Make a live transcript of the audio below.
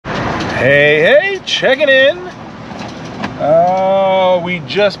Hey, checking in. We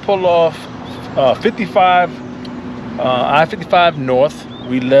just pulled off I-55 North.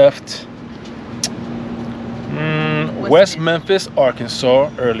 We left West Memphis, Arkansas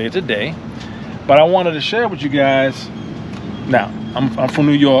earlier today. But I wanted to share with you guys. Now, I'm from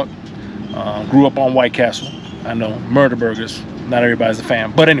New York. Grew up on White Castle. I know, murder burgers. Not everybody's a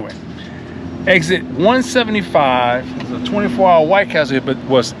fan. But anyway, exit 175 is a 24-hour White Castle here. But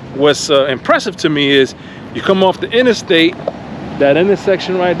what's impressive to me is you come off the interstate, that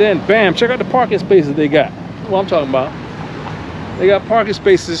intersection right there, and bam, check out the parking spaces they got. What I'm talking about. They got parking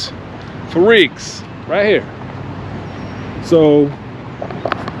spaces for rigs right here. So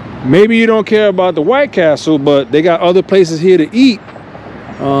maybe you don't care about the White Castle, but they got other places here to eat.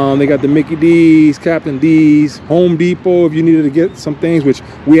 They got the Mickey D's, Captain D's, Home Depot if you needed to get some things, which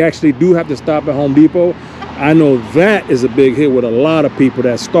we actually do have to stop at Home Depot. I know that is a big hit with a lot of people.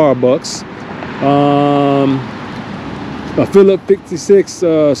 That's Starbucks. A Philip 56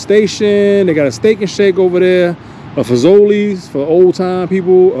 station. They got a Steak and Shake over there. A Fazoli's for old time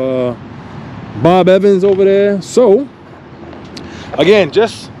people. Bob Evans over there. So again,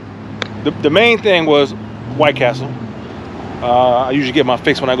 just the main thing was White Castle. I usually get my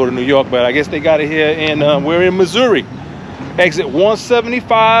fix when I go to New York, but I guess they got it here, and we're in Missouri. Exit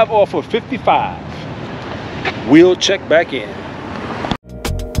 175 off of 55. We'll check back in.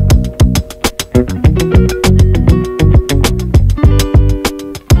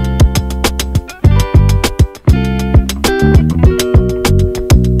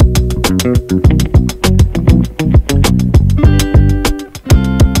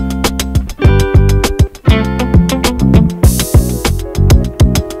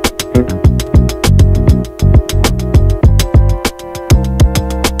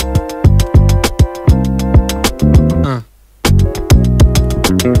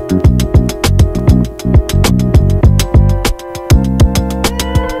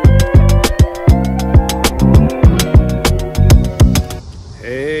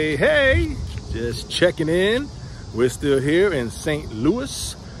 Checking in. We're still here in St.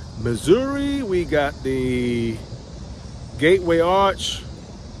 Louis, Missouri. We got the Gateway Arch.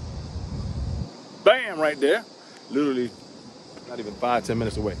 Bam, right there. Literally not even 5-10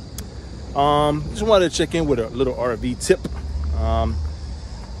 minutes away. Just wanted to check in with a little RV tip.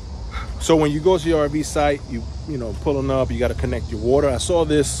 So when you go to your RV site, you know, pulling up, you got to connect your water. I saw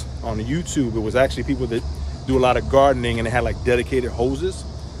this on YouTube. It was actually people that do a lot of gardening, and they had like dedicated hoses.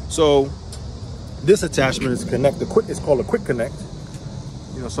 So this attachment is it's called a quick connect.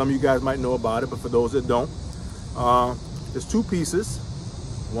 You know, some of you guys might know about it, but for those that don't, there's two pieces,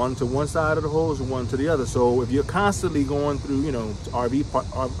 one to one side of the hose and one to the other. So if you're constantly going through, you know,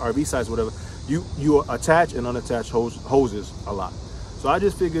 RV sites, whatever, you attach and unattach hoses a lot. So I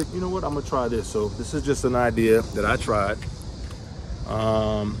just figured, you know what, I'm gonna try this. So this is just an idea that I tried.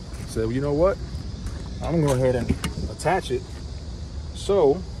 So you know what, I'm gonna go ahead and attach it.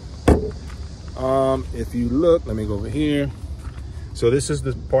 So if you look, let me go over here. So this is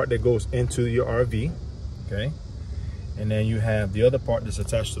the part that goes into your RV, okay? And then you have the other part that's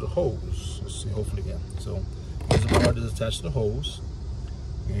attached to the hose. Let's see, hopefully, yeah. So there's the part that's attached to the hose,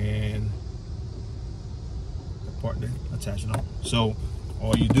 and the part that attached to the hose. So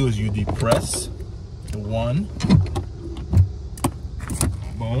all you do is you depress the one,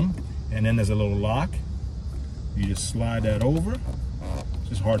 boom, and then there's a little lock. You just slide that over. It's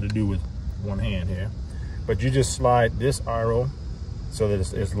just hard to do with one hand here, but you just slide this arrow so that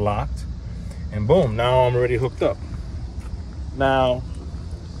it's locked, and boom, now I'm already hooked up. Now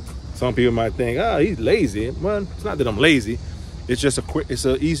some people might think, oh, he's lazy. Well, it's not that I'm lazy, it's just it's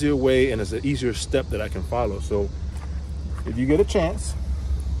an easier way, and it's an easier step that I can follow. So if you get a chance,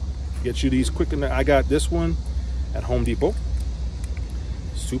 get you these quick. I got this one at Home Depot.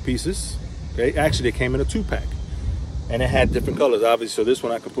 It's 2 pieces, okay? Actually, they came in a 2-pack. And it had different colors, obviously. So this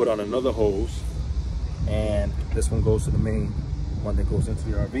one I could put on another hose, and this one goes to the main one that goes into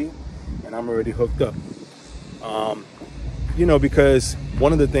the RV, and I'm already hooked up. You know, because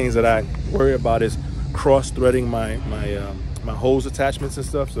one of the things that I worry about is cross-threading my hose attachments and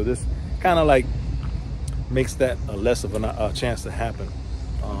stuff. So this kind of like makes that less of a chance to happen.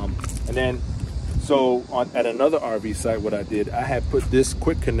 And then, so at another RV site, what I did, I had put this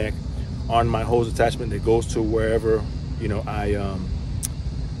quick connect on my hose attachment that goes to wherever, you know, I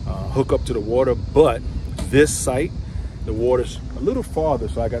hook up to the water. But this site, the water's a little farther,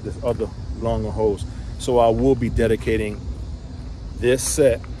 so I got this other longer hose. So I will be dedicating this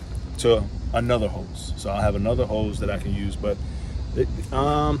set to another hose. So I'll have another hose that I can use. But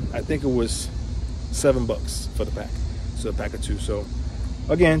I think it was $7 for the pack. So a pack of 2. So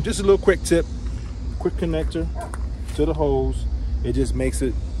again, just a little quick tip, quick connector to the hose. It just makes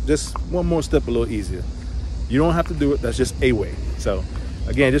it just one more step a little easier. You don't have to do it. That's just a way. So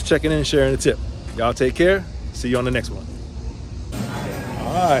again, just checking in and sharing the tip. Y'all take care. See you on the next one.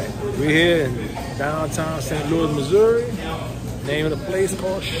 All right, we're here in downtown St. Louis, Missouri. Name of the place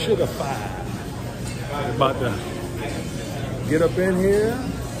called Sugarfire. We're about to get up in here.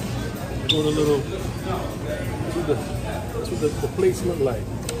 Go to a little. That's what the plates look like.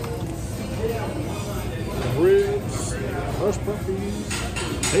 Ribs, hush puppies,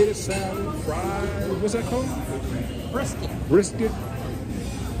 potato salad, fries. What's that called? Brisket. Brisket.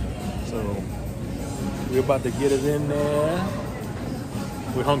 So we're about to get it in there.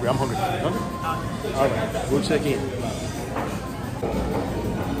 We're hungry. I'm hungry. Hungry? All right, we'll check in.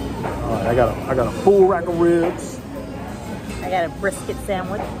 All right, I got a full rack of ribs. I got a brisket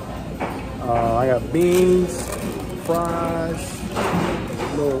sandwich. I got beans, fries,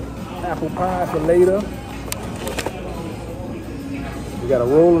 a little apple pie for later. We got a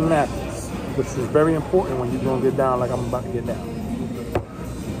roll of napkins, which is very important when you're gonna get down like I'm about to get down.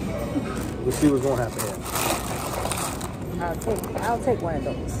 We'll see what's gonna happen here. I'll take one of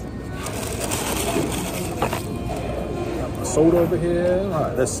those. Got my soda over here. All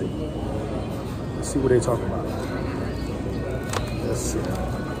right, let's see. Let's see what they're talking about. Let's see.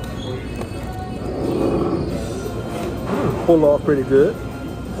 Pull off pretty good.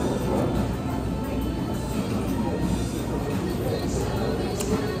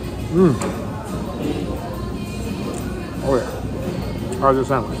 Oh yeah. How's your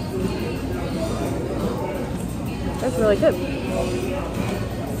sandwich? That's really good.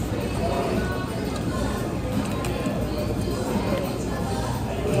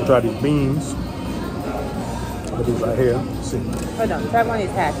 We'll try these beans. Put these right here. Let's see. Hold on, try one of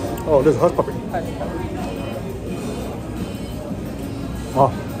these hash. Oh, this is hush puppy. Hush puppy.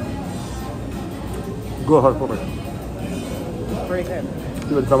 Oh. Good hush puppy. Pretty good.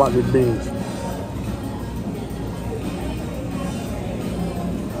 See what it's about these beans.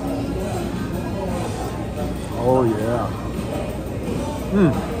 Oh yeah.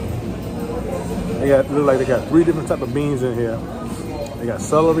 Look like they got 3 different types of beans in here. They got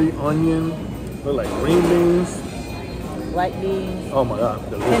celery, onion, look like green beans. White beans. Oh my God,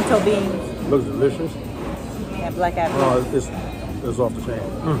 delicious. Pinto beans. Looks delicious. And black eyed beans. Oh, it's off the chain.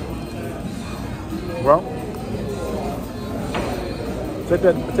 Well, take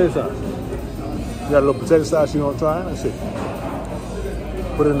that potato sauce. You got a little potato sauce you want to try? Let's see.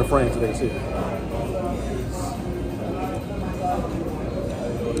 Put it in the frame so they can see it.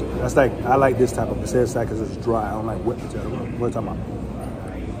 That's like, I like this type of potato sauce because it's dry. I don't like wet potato. What are you talking about?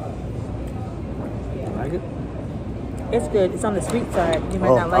 You like it? It's good. It's on the sweet side. You might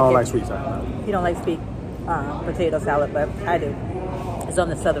not like it. I don't like sweet side. You don't like sweet potato salad, but I do. It's on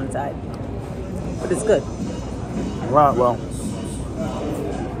the southern side. But it's good. Right, well,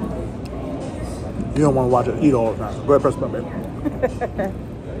 you don't want to watch it eat all the time. So go ahead, press the button, baby.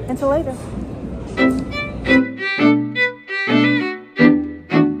 Until later.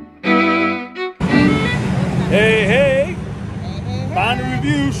 Hey. Find the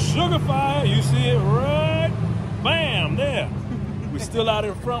review, Sugarfire. You see it right, bam, there. We're still out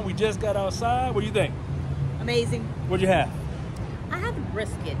in front. We just got outside. What do you think? Amazing. What'd you have? I had the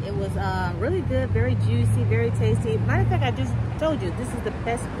brisket. It was really good, very juicy, very tasty. Matter of fact, I just told you, this is the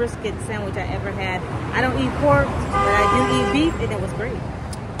best brisket sandwich I ever had. I don't eat pork, but I do eat beef, and it was great.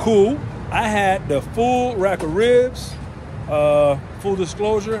 Cool. I had the full rack of ribs. Full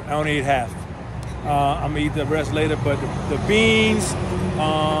disclosure, I only ate half. I'm gonna eat the rest later, but the beans,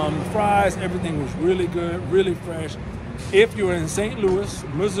 the fries, everything was really good, really fresh. If you're in St. Louis,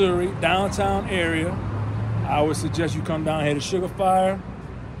 Missouri, downtown area, I would suggest you come down here to Sugarfire.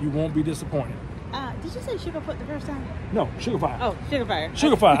 You won't be disappointed. Did you say Sugarfoot the first time? No, Sugarfire. Oh, Sugarfire.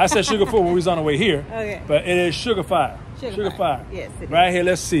 Sugarfire. I said Sugarfoot when we was on the way here. Okay. But it is Sugarfire. Sugarfire. Yes, it is. Right here,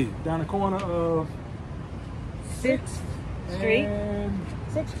 let's see. Down the corner of 6th Street. And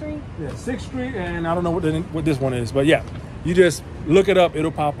 6th Street? yeah, 6th Street, and I don't know what this one is, but yeah, you just look it up,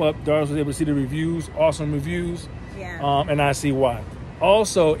 it'll pop up. Doris was able to see the reviews, awesome reviews. Yeah. And I see why.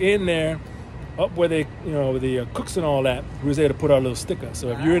 Also in there, up where they, the cooks and all that, we was able to put our little sticker. So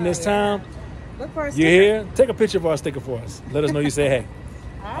if you're in this town, look for a sticker. you're here, take a picture of our sticker for us. Let us know you say hey.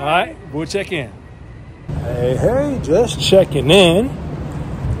 All right, we'll check in. Hey, just checking in.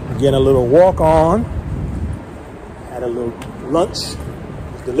 Getting a little walk on. Had a little lunch.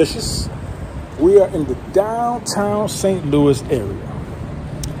 It's delicious. We are in the downtown St. Louis area.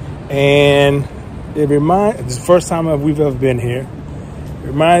 And this is the first time we've ever been here. It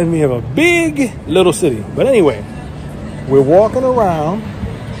reminds me of a big little city. But anyway, we're walking around.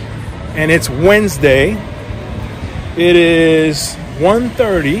 and it's Wednesday. It is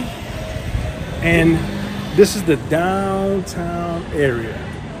 1:30, and this is the downtown area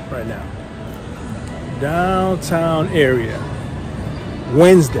right now. Downtown area,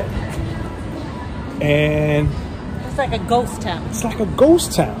 Wednesday. And it's like a ghost town. It's like a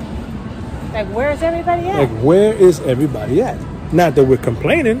ghost town. Like, where is everybody at? Like, where is everybody at? Not that we're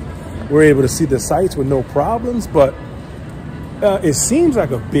complaining. We're able to see the sights with no problems, but it seems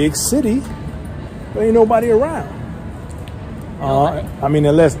like a big city, but ain't nobody around. I mean,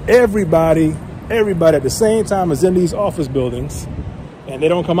 unless everybody at the same time is in these office buildings, and they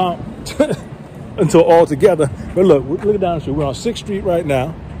don't come out until all together. But look down the street. We're on 6th Street right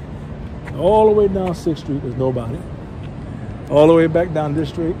now. All the way down 6th Street, there's nobody. All the way back down this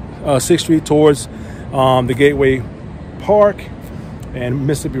street, 6th Street towards the Gateway Park and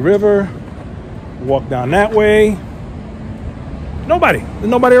Mississippi River. Walk down that way. Nobody. There's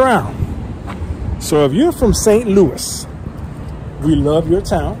nobody around. So if you're from St. Louis, we love your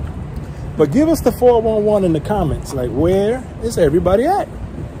town. But give us the 411 in the comments. Like, where is everybody at?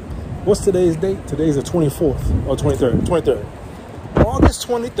 What's today's date? Today's the 24th or 23rd. 23rd. August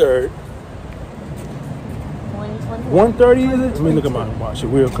 23rd. 1:30 is it? Let me look at my watch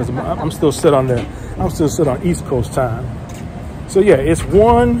because I'm still set on there. I'm still set on East Coast time. So yeah, it's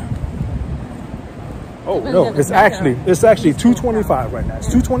one. Oh no, it's actually 2:25 right now.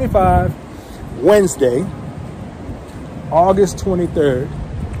 It's 2:25 Wednesday, August 23rd,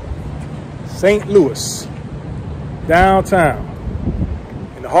 St. Louis, downtown,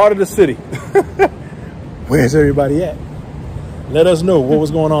 in the heart of the city. Where's everybody at? Let us know what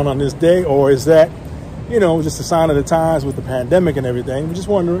was going on this day, or is that, you know, just a sign of the times with the pandemic and everything? We're just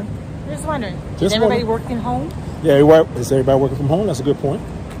wondering. Is everybody working home? Yeah, is everybody working from home? That's a good point.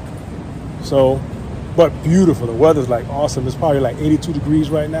 So, but beautiful. The weather's like awesome. It's probably like 82 degrees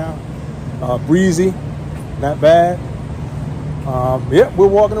right now. Breezy, not bad. Yeah, we're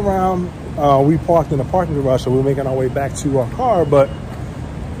walking around. We parked in the parking garage, so we're making our way back to our car. But,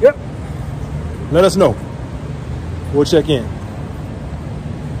 yep, let us know. We'll check in.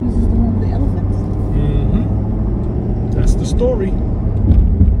 That's the story.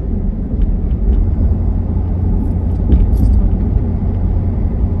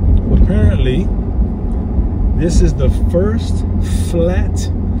 Apparently, this is the first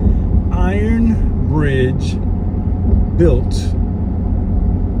flat iron bridge built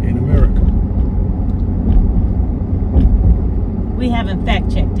in America. We haven't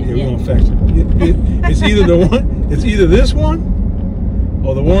fact checked it yet. We're gonna fact check it. It's either the one. It's either this one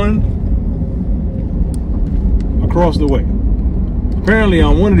or the one across the way. Apparently,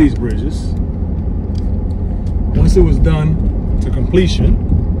 on one of these bridges, once it was done to completion,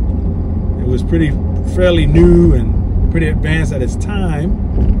 it was fairly new and pretty advanced at its time.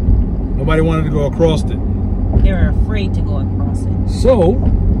 Nobody wanted to go across it. They were afraid to go across it. So,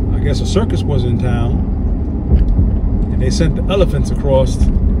 I guess a circus was in town, and they sent the elephants across,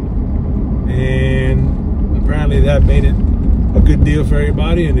 and apparently that made it a good deal for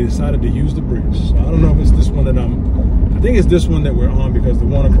everybody, and they decided to use the bridge. So I don't know if it's this one that I think it's this one that we're on, because the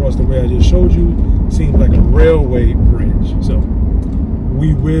one across the way I just showed you seems like a railway bridge. So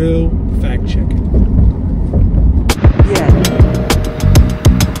we will fact check it. Yeah.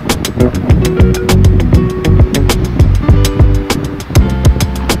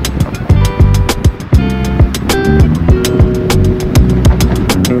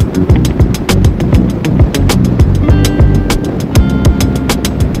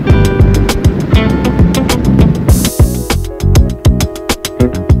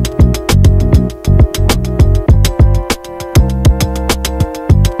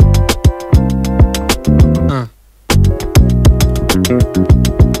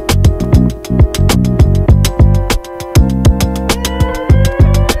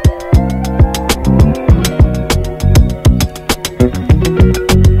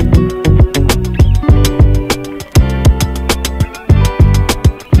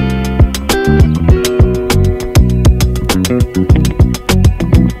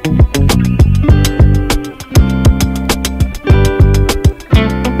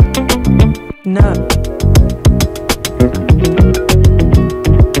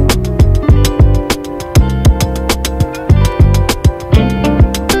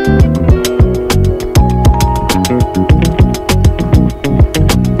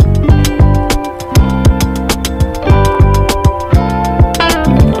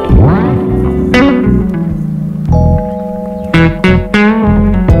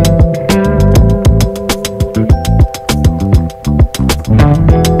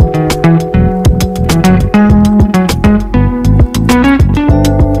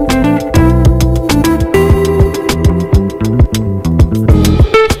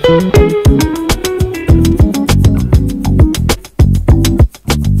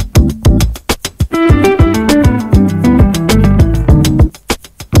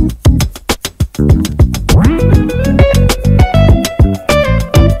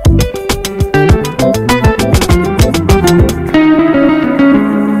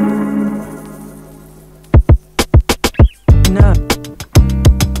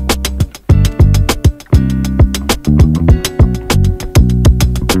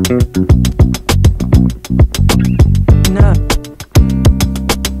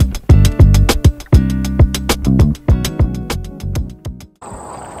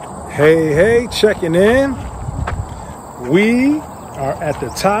 Hey, checking in. We are at the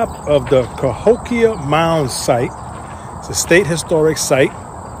top of the Cahokia Mounds site. It's a state historic site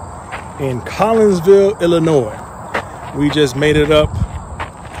in Collinsville, Illinois. We just made it up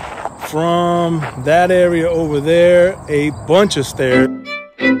from that area over there, a bunch of stairs.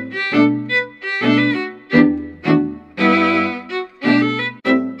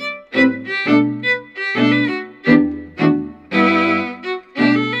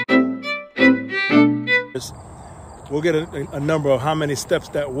 We'll get a number of how many steps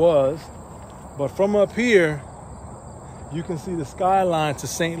that was, but from up here you can see the skyline to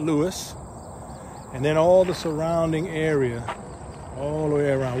St. Louis and then all the surrounding area all the way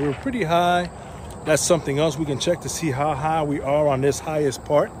around. We're pretty high. That's something else we can check to see how high we are on this highest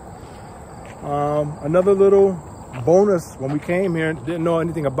part. Another little bonus, when we came here, didn't know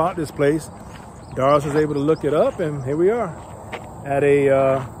anything about this place. Doris was able to look it up, and here we are at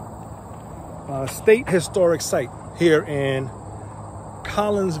a state historic site here in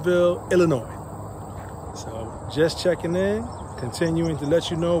Collinsville, Illinois. So just checking in, continuing to let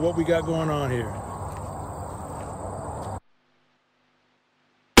you know what we got going on here.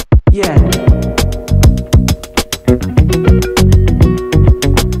 Yeah.